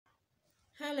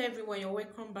Hello everyone, you're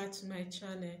welcome back to my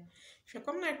channel. If you're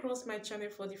coming across my channel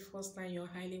for the first time, you're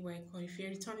highly welcome. If you're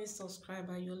a returning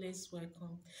subscriber, you're less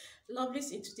welcome.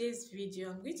 Lovelies, in today's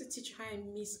video, I'm going to teach you how I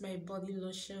mix my body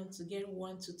lotion to get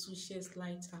 1 to 2 shades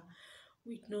lighter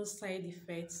with no side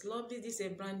effects. Lovely, this is a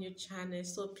brand new channel,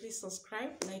 so please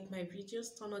subscribe, like my videos,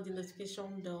 turn on the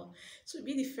notification bell to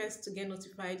be the first to get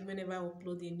notified whenever I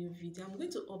upload a new video. I'm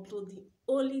going to upload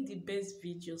only the best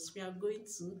videos. We are going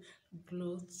to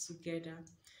glow together.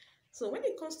 So when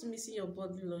it comes to mixing your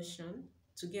body lotion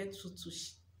to get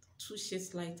two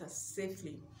shades lighter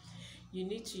safely, you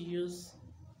need to use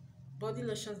body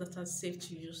lotions that are safe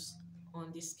to use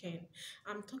on the skin.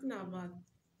 I'm talking about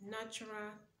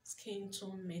natural skin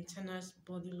tone maintenance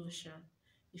body lotion.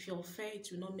 If you're fair, it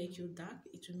will not make you dark,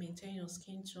 it will maintain your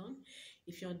skin tone.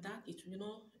 If you're dark, it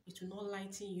will not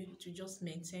lighten you, it will just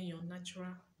maintain your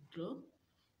natural glow.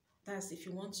 That's if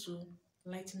you want to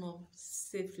lighten up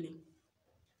safely.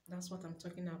 That's what I'm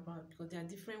talking about, because there are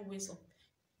different ways of,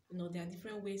 there are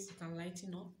different ways you can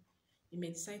lighten up. You may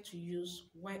decide to use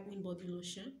whitening body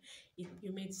lotion.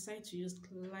 You may decide to use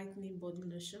lightening body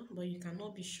lotion, but you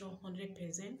cannot be sure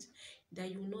 100% that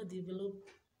you will not develop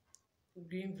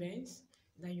green veins,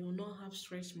 that you will not have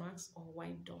stretch marks or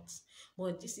white dots.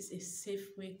 But this is a safe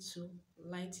way to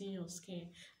lighten your skin,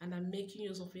 and I'm making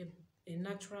use of a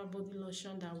natural body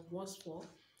lotion that works for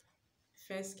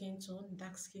fair skin tone,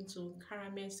 dark skin tone,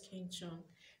 caramel skin tone.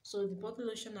 So the body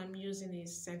lotion I'm using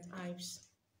is St. Ives.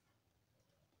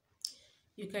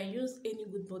 You can use any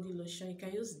good body lotion. You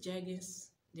can use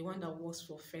Jergens, the one that works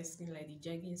for fair skin, like the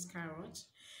Jergens Carrot.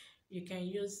 You can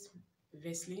use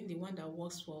Vaseline, the one that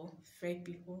works for fair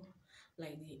people,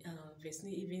 like the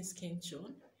Vaseline Even Skin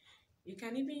Tone. You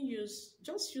can even use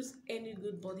any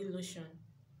good body lotion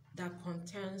that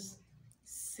contains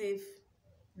safe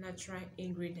natural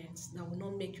ingredients that will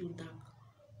not make you dark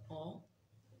or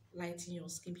lighten your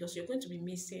skin, because you're going to be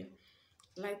mixing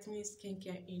lightening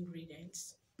skincare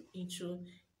ingredients into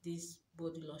this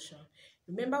body lotion.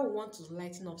 Remember, we want to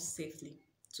lighten up safely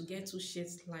to get 2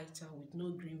 shades lighter with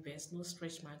no green veins, no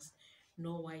stretch marks,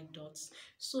 no white dots.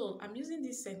 So I'm using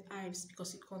this St. Ives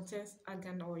because it contains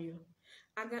argan oil.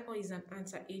 Argan oil is an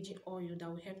anti-aging oil that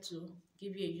will help to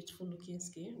give you a youthful looking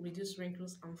skin, reduce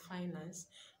wrinkles and fine lines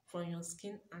from your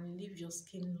skin, and leave your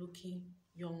skin looking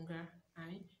younger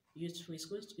and youthful.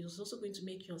 It's also going to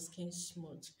make your skin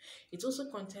smooth. It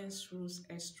also contains rose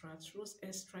extract. Rose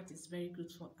extract is very good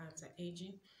for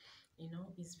anti-aging.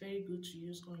 It's very good to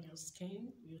use on your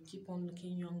skin. You keep on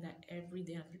looking younger every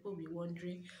day, and people will be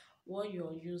wondering what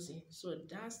you're using. So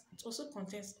it also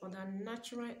contains other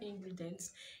natural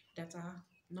ingredients that are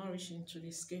nourishing to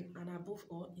the skin, and above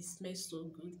all, it smells so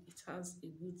good. It has a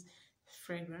good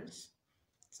fragrance,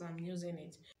 so I'm using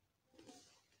it.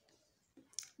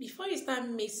 Before you start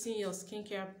mixing your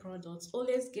skincare products,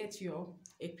 always get your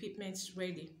equipment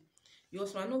ready. You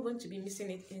also are not going to be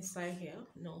mixing it inside here.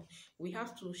 No, we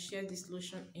have to share this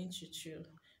lotion into 2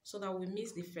 so that we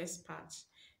mix the first part,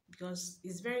 because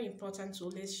it's very important to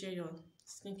always share your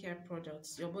skincare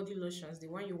products, your body lotions, the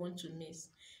one you want to mix,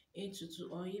 into 2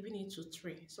 or even into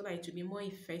 3, so that it will be more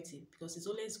effective, because it's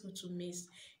always good to mix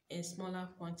in smaller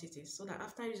quantities, so that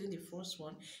after using the first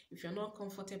one, if you're not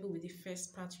comfortable with the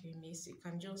first part you mix, you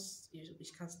can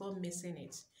stop mixing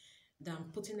it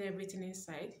than putting everything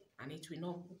inside and it will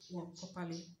not work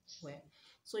properly well.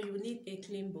 So you need a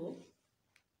clean bowl.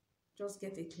 Just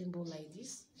get a clean bowl like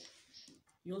this.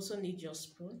 You also need your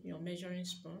spoon, your measuring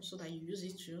spoon, so that you use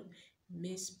it to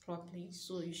mix properly.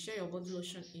 So you share your body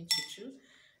lotion into 2.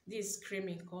 This is cream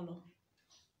in color.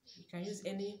 You can use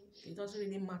any, it doesn't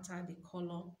really matter the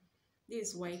color. This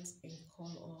is white in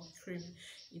color or cream.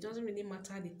 It doesn't really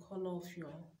matter the color of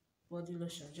your body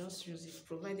lotion. Just use it,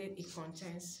 provided it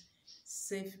contains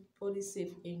only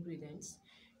safe ingredients.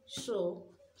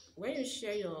 So when you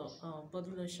share your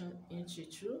body lotion into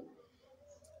 2,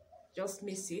 just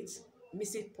mix it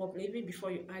properly even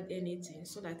before you add anything,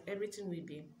 so that everything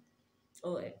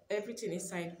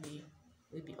inside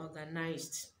will be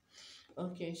organized.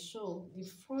 Okay, so the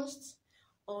first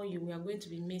oil we are going to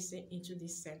be mixing into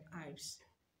this St. Ives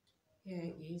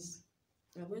here is,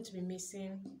 we are going to be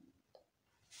mixing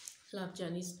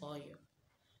Janice oil.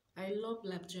 I love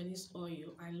Janice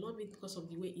oil. I love it because of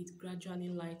the way it gradually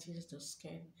lightens the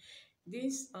skin.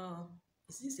 This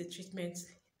is a treatment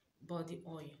body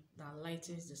oil that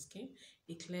lightens the skin.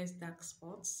 It clears dark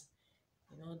spots,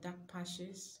 dark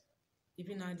patches,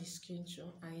 even out the skin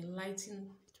tone, and it will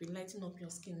lighten up your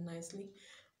skin nicely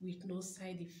with no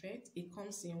side effect. It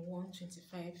comes in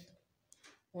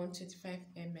 125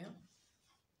 ml.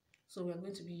 So we are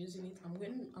going to be using it.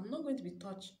 I'm not going to be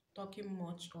talking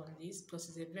much on this because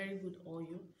it's a very good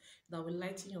oil that will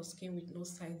lighten your skin with no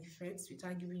side effects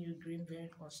without giving you green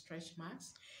beard or stretch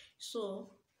marks.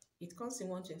 So it comes in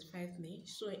 125 ml.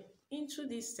 So into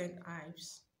these scent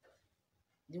herbs,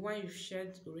 the one you've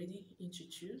shared already into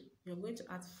two, you're going to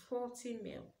add 40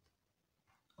 ml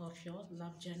of your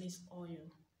Labjanis oil.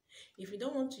 If you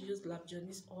don't want to use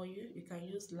Labjanis oil, you can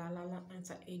use La La La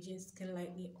anti-aging skin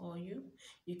lightening oil.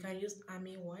 You can use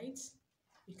Army White.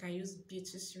 You can use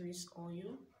Beauty Series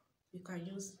oil. You can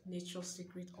use Nature's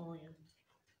Secret oil.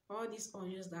 All these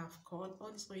oils that I've called,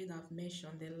 all these oils that I've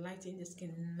mentioned, they lighten the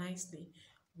skin nicely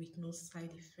with no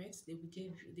side effects. They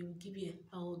will give you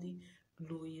a healthy,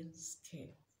 glowing skin.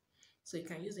 So you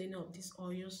can use any of these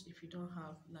oils if you don't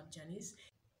have Labjanis.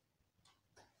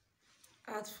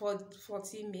 Add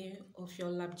 40 ml of your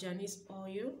Labjanis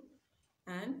oil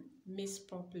and mix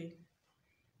properly.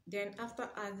 Then after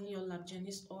adding your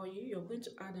Labjanis oil, you're going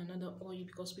to add another oil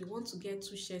because we want to get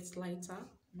 2 shades lighter,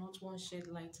 not 1 shade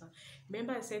lighter.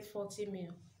 Remember I said 40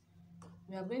 ml.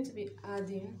 We are going to be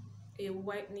adding a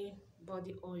whitening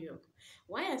body oil.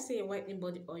 Why I say a whitening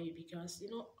body oil? Because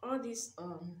all these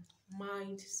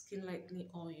mild skin lightening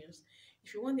oils,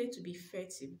 if you want them to be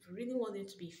effective, if you really want them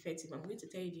to be effective, I'm going to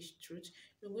tell you this truth,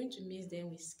 you're going to mix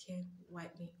them with skin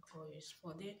whitening oils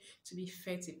for them to be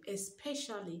effective,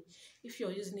 especially if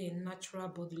you're using a natural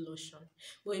body lotion.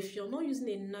 But if you're not using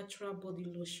a natural body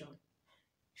lotion,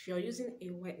 if you're using a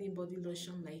whitening body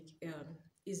lotion like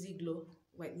Easy Glow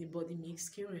whitening body mix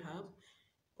skin rehab,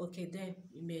 okay, then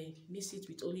you may mix it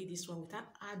with only this one without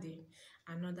adding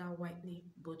another whitening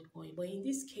body oil. But in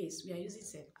this case, we are using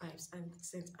St. Ives, and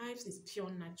St. Ives is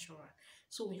pure natural,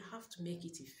 so we have to make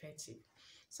it effective.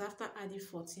 So after adding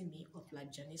 40 ml of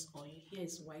Labjanis oil, here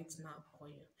is whitener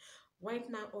oil.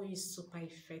 Whitener oil is super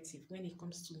effective when it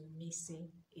comes to mixing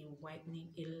a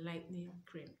lightening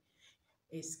cream.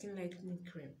 A skin lightening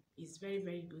cream is very,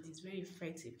 very good. It's very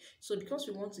effective. So because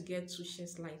we want to get 2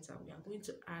 shades lighter, we are going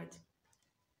to add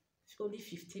only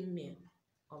 15 ml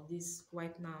of this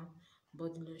whitener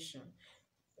body lotion.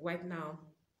 Whitener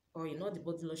oil, not the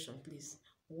body lotion, please.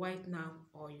 Whitener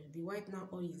oil. The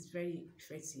whitener oil is very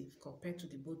effective compared to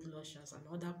the body lotions and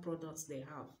other products they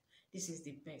have. This is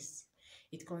the best.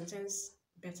 It contains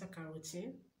beta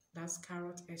carotene. That's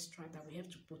carrot extract that will help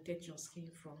to protect your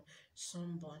skin from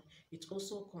sunburn. It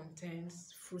also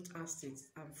contains fruit acids,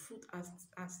 and fruit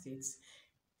acids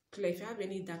clear. If you have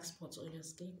any dark spots on your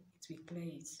skin, it will clear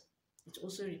it. It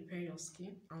also repair your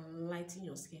skin and lighten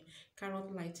your skin.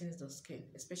 Carrot lightens the skin,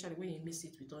 especially when you mix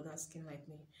it with other skin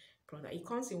lightening product. It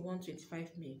comes in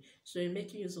 125 ml, so you're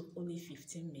making use of only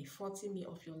 15 ml. 40 ml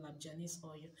of your Labjanis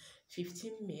oil,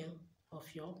 15 ml of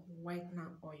your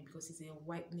whitener oil, because it's a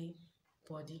whitening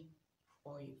body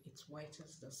oil. It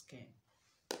whitens the skin.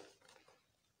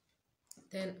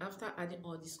 Then after adding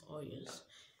all these oils,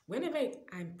 whenever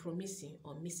I'm promising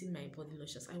or mixing my body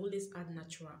lotions, I always add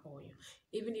natural oil.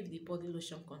 Even if the body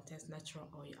lotion contains natural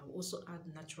oil, I will also add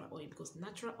natural oil, because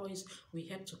natural oils will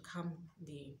help to calm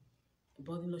the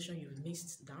body lotion you've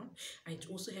mixed down, and it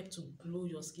also helps to glow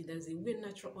your skin. There's a way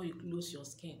natural oil glows your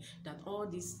skin that all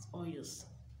these oils,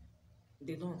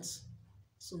 they don't.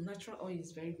 So natural oil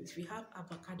is very good. If you have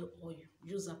avocado oil,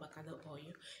 use avocado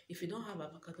oil. If you don't have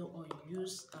avocado oil,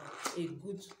 use a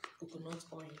good coconut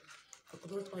oil.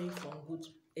 Coconut oil from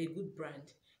a good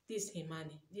brand. This is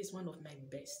Himani. This is one of my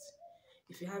best.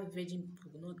 If you have virgin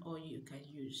coconut oil, you can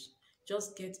use.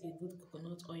 Just get a good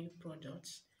coconut oil product.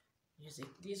 Use it.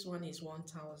 This one is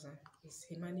 1,000. It's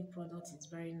Himani product. It's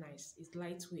very nice. It's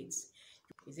lightweight.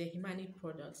 It's a Himani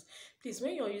product. Please,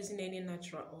 when you're using any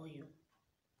natural oil,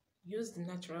 use the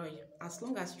natural oil. As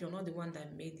long as you're not the one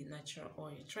that made the natural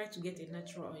oil, try to get a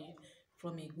natural oil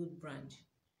from a good brand.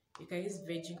 You can use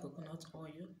virgin coconut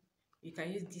oil. You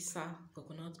can use Disa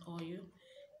coconut oil.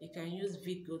 You can use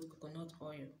Gold coconut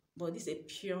oil. But this is a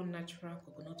pure natural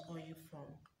coconut oil from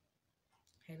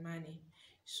Himani.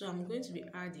 So I'm going to be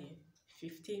adding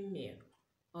 15 ml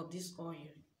of this oil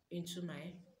into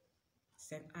my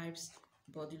St. Ives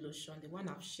body lotion, the one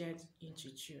I've shared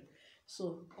into two.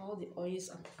 So all the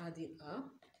oils I'm adding are,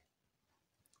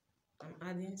 I'm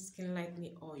adding skin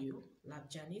lightening oil,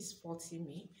 Labjanis 40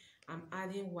 ml. I'm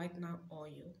adding whitener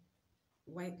oil,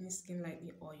 whitening skin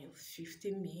lightening oil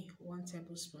 15 ml, 1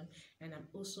 tablespoon, and I'm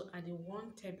also adding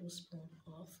 1 tablespoon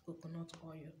of coconut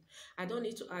oil. I don't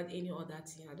need to add any other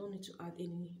thing. I don't need to add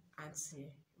any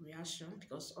anti-reaction,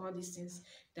 because all these things,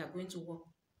 they are going to work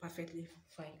perfectly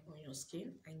fine on your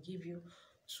skin and give you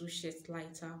 2 shades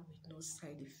lighter with no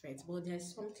side effects. But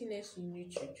there's something else you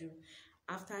need to do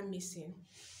after mixing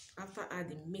After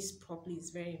adding, mix properly is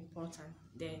very important.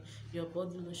 Then your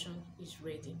body lotion is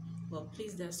ready. But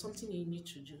please, there's something you need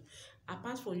to do.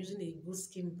 Apart from using a good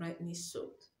skin brightening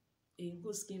soap, a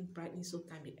good skin brightening soap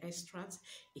can be extract,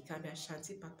 it can be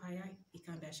Ashanti papaya, it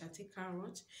can be Ashanti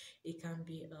carrot, it can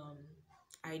be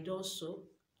idol soap.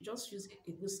 Just use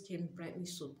a good skin brightening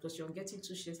soap because you're getting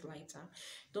 2 shades lighter.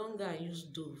 Don't go and use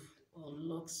Dove or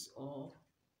Lux or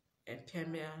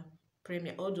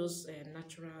Premier, all those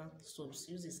natural soaps.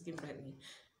 Use a skin brightening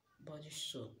body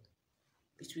soap.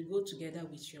 It will go together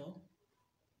with your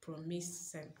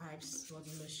Promise St. Ives body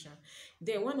lotion.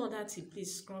 Then one other thing,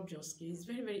 please scrub your skin. It's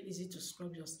very, very easy to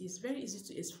scrub your skin. It's very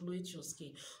easy to exfoliate your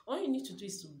skin. All you need to do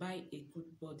is to buy a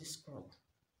good body scrub.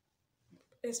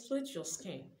 Exfoliate your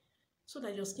skin so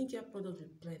that your skincare product will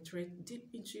penetrate deep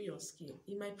into your skin.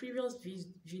 In my previous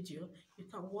video, you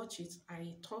can watch it.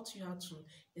 I taught you how to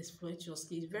exfoliate your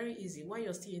skin. It's very easy. While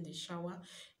you're still in the shower,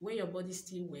 when your body is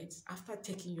still wet, after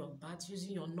taking your bath,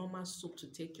 using your normal soap to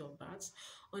take your bath,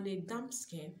 on a damp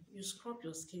skin, you scrub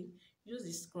your skin. Use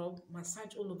the scrub,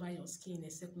 massage all over your skin in a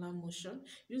circular motion.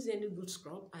 Use any good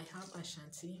scrub. I have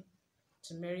Ashanti,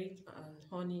 turmeric, and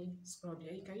honey scrub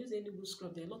here. You can use any good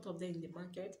scrub. There are a lot of them in the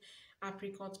market.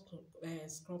 Apricot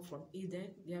scrub from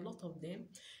Eden. There are a lot of them.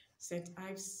 St.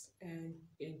 Ives and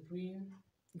green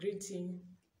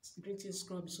tea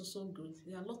scrub is also good.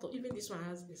 There are a lot of, even this one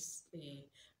has this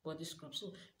body scrub.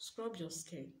 So scrub your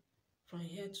skin from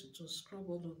here to scrub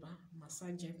all over,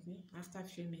 massage gently. After a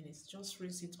few minutes, just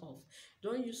rinse it off.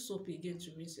 Don't use soap again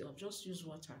to rinse it off. Just use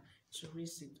water to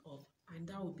rinse it off, and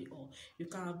that will be all. You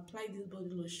can apply this body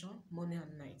lotion morning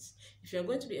and night. If you're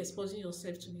going to be exposing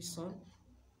yourself to the sun,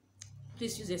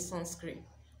 please use a sunscreen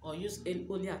or use it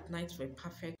only at night for a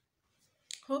perfect.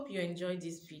 Hope you enjoyed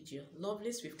this video.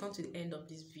 Lovelies, we've come to the end of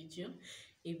this video.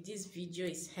 If this video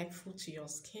is helpful to your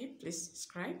skin, please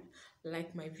subscribe,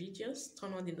 like my videos,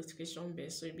 turn on the notification bell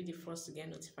so you'll be the first to get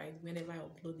notified whenever I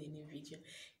upload a new video.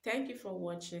 Thank you for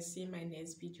watching. See you in my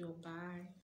next video. Bye.